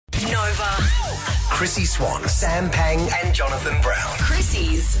Nova. Chrissy Swan, Sam Pang and Jonathan Brown.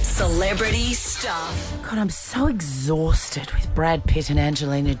 Chrissy's Celebrity Stuff. God, I'm so exhausted with Brad Pitt and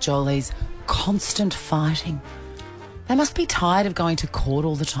Angelina Jolie's constant fighting. They must be tired of going to court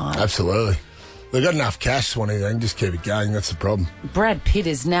all the time. Absolutely. They've got enough cash, Swanee, they can just keep it going. That's the problem. Brad Pitt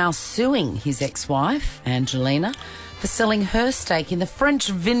is now suing his ex-wife, Angelina, for selling her stake in the French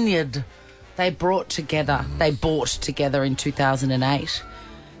vineyard they bought together in 2008.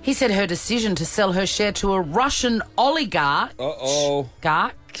 He said her decision to sell her share to a Russian oligarch...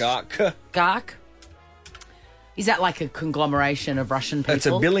 Gark? Is that like a conglomeration of Russian people? It's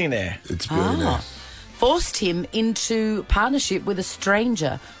a billionaire. It's a billionaire. Forced him into partnership with a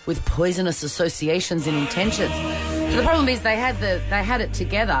stranger with poisonous associations and intentions. So the problem is they had it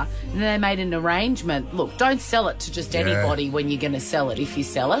together and they made an arrangement. Look, don't sell it to just anybody when you're going to sell it if you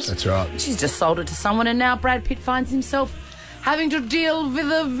sell it. That's right. She's just sold it to someone and now Brad Pitt finds himself having to deal with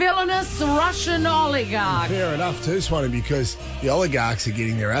a villainous Russian oligarch. Fair enough too, Swanee, because the oligarchs are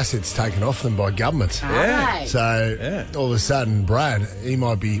getting their assets taken off them by governments. Right. So all of a sudden, Brad, he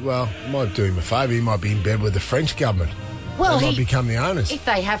might do him a favour. He might be in bed with the French government. Well, they might become the owners. If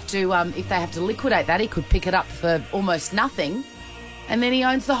they have to liquidate that, he could pick it up for almost nothing, and then he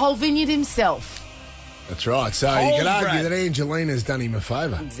owns the whole vineyard himself. That's right. So you could argue that Angelina's done him a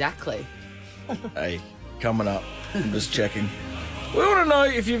favour. Exactly. Hey, coming up. I'm just checking. We want to know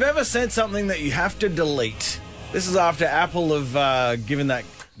if you've ever sent something that you have to delete. This is after Apple have given that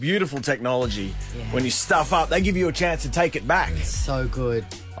beautiful technology. Yes. When you stuff up, they give you a chance to take it back. So good.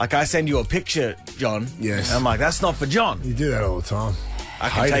 Like I send you a picture, John. Yes. And I'm like, that's not for John. You do that all the time. I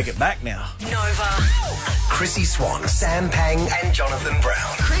can take it back now. Nova. Chrissy Swan, Sam Pang and Jonathan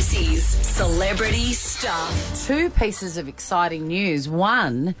Brown. Chrissy's Celebrity Stuff. Two pieces of exciting news.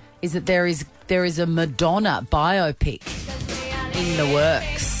 One is that there is a Madonna biopic in the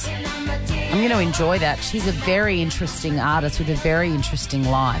works. I'm going to enjoy that. She's a very interesting artist with a very interesting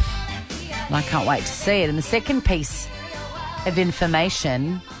life. And I can't wait to see it. And the second piece of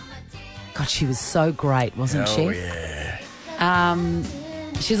information, God, she was so great, wasn't she? Oh, yeah.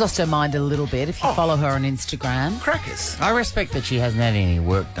 She's lost her mind a little bit if you follow her on Instagram. Crackers. I respect that she hasn't had any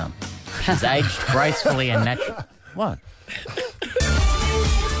work done. She's aged gracefully and naturally. What?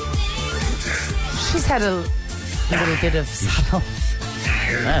 She's had a little bit of subtle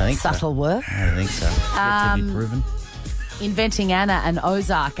work. I don't think so. Yet to be proven. Inventing Anna and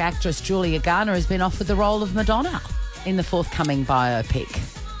Ozark actress Julia Garner has been offered the role of Madonna in the forthcoming biopic.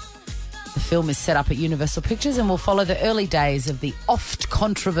 The film is set up at Universal Pictures and will follow the early days of the oft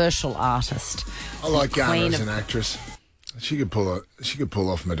controversial artist. I like Garner as an actress. She could pull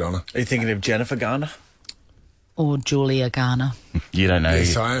off Madonna. Are you thinking of Jennifer Garner? Or Julia Garner. You don't know.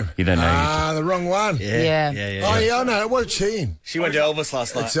 Yes, I am. You don't know. Ah, the wrong one. Yeah. Oh, yeah, I know. What's she in? She went to Elvis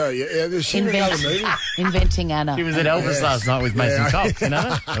last night. So, was she in another movie? Inventing Anna. She was at Elvis last night with Mason Cox, you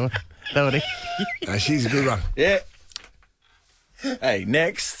know? No, she's a good one. Yeah. Hey,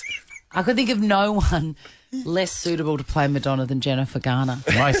 next. I could think of no one less suitable to play Madonna than Jennifer Garner.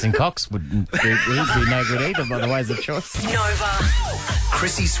 Mason Cox he'd be no good either, by the way, as a choice. Nova.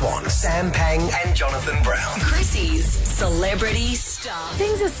 Chrissy Swan, Sam Pang and Jonathan Brown. Chrissy's Celebrity Stuff.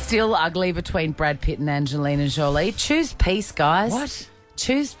 Things are still ugly between Brad Pitt and Angelina Jolie. Choose peace, guys. What?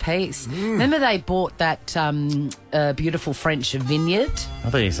 Choose peace. Remember they bought that beautiful French vineyard? I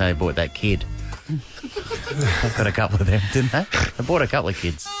thought you said they bought that kid. They've got a couple of them, didn't they? They bought a couple of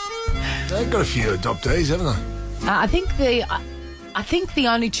kids. They've got a few adoptees, haven't they? I think the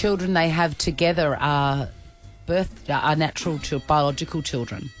only children they have together are natural biological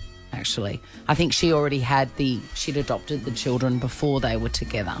children. Actually, I think she'd adopted the children before they were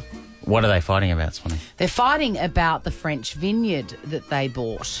together. What are they fighting about, Swanee? They're fighting about the French vineyard that they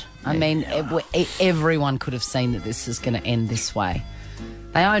bought. I mean, everyone could have seen that this is going to end this way.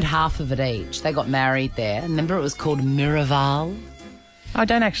 They owned half of it each. They got married there. Remember, it was called Miraval. I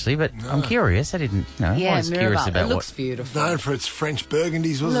don't actually, but I'm curious. I didn't know. Yeah, I was curious Miraval. about It looks beautiful. Known for its French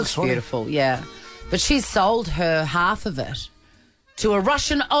burgundies, wasn't it? Looks beautiful, yeah. But she's sold her half of it to a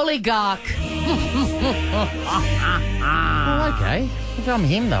Russian oligarch. Oh, okay. If I'm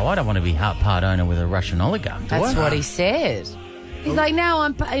him, though, I don't want to be part owner with a Russian oligarch, do I? That's what he said. He's like, now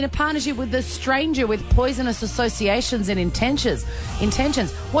I'm in a partnership with this stranger with poisonous associations and intentions.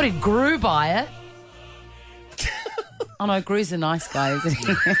 What did Gru buy it? Oh, no, Gru's a nice guy, isn't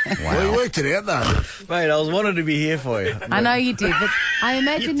he? Well, he worked it out, though. Mate, I was wanted to be here for you. I know you did, but I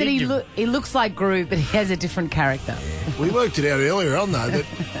imagine that he looks like Gru, but he has a different character. We worked it out earlier on, though, that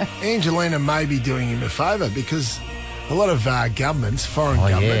Angelina may be doing him a favour because a lot of governments, foreign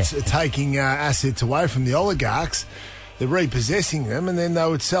governments, are taking assets away from the oligarchs they're repossessing them, and then they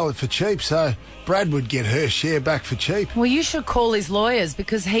would sell it for cheap. So Brad would get her share back for cheap. Well, you should call his lawyers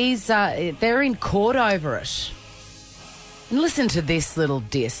because they're in court over it. And listen to this little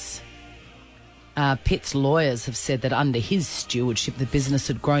diss. Pitt's lawyers have said that under his stewardship, the business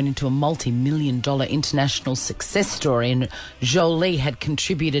had grown into a multi-million-dollar international success story, and Jolie had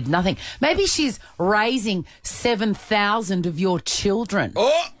contributed nothing. Maybe she's raising 7,000 of your children.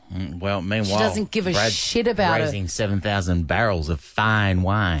 Oh! Well, meanwhile, She doesn't give a Brad's shit about it. raising 7,000 barrels of fine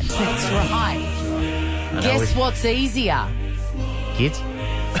wine. That's right. Guess what's easier? Kids?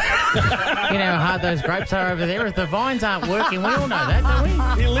 You know how hard those grapes are over there? If the vines aren't working, we all know that, don't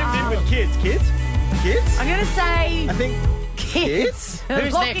we? He lived in with kids. Kids? I'm going to say I think kids.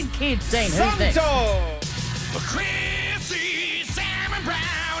 Who's Lock in next? kids. Dean, who's next? Santo! Chrissy, Sam and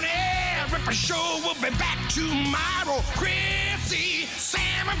Brownie, Ripper Show will be back tomorrow. Chrissy,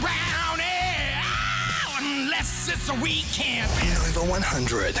 Sam and Brownie, unless it's a weekend. Nova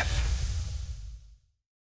 100.